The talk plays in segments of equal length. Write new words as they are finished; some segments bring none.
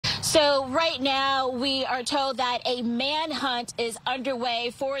So right now we are told that a manhunt is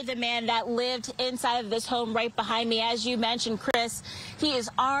underway for the man that lived inside of this home right behind me. As you mentioned, Chris, he is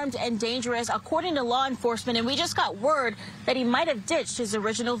armed and dangerous, according to law enforcement, and we just got word that he might have ditched his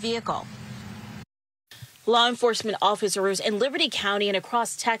original vehicle. Law enforcement officers in Liberty County and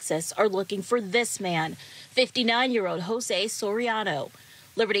across Texas are looking for this man, 59-year-old Jose Soriano.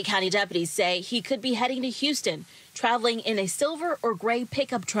 Liberty County deputies say he could be heading to Houston, traveling in a silver or gray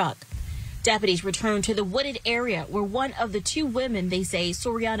pickup truck. Deputies returned to the wooded area where one of the two women they say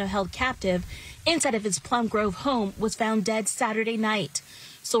Soriano held captive inside of his Plum Grove home was found dead Saturday night.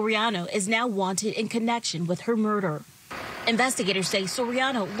 Soriano is now wanted in connection with her murder. Investigators say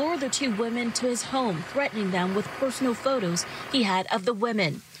Soriano lured the two women to his home, threatening them with personal photos he had of the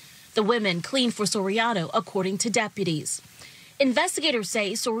women. The women cleaned for Soriano, according to deputies. Investigators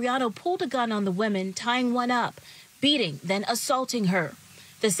say Soriano pulled a gun on the women, tying one up, beating, then assaulting her.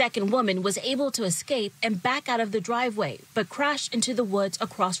 The second woman was able to escape and back out of the driveway, but crashed into the woods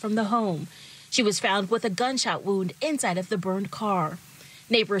across from the home. She was found with a gunshot wound inside of the burned car.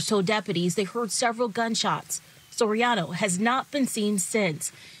 Neighbors told deputies they heard several gunshots. Soriano has not been seen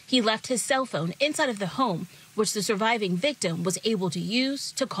since. He left his cell phone inside of the home, which the surviving victim was able to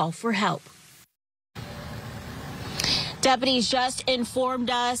use to call for help. Deputies just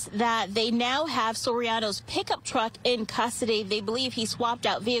informed us that they now have Soriano's pickup truck in custody. They believe he swapped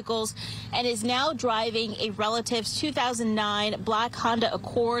out vehicles and is now driving a relative's 2009 black Honda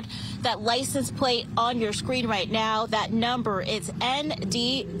Accord. That license plate on your screen right now, that number is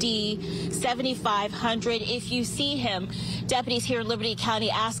NDD 7500. If you see him, deputies here in Liberty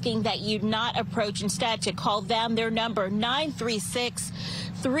County asking that you not approach, instead to call them. Their number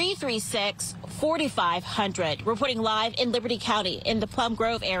 936-336-4500. Reporting live in Liberty County in the Plum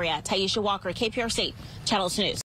Grove area, Taisha Walker, KPRC Channels News.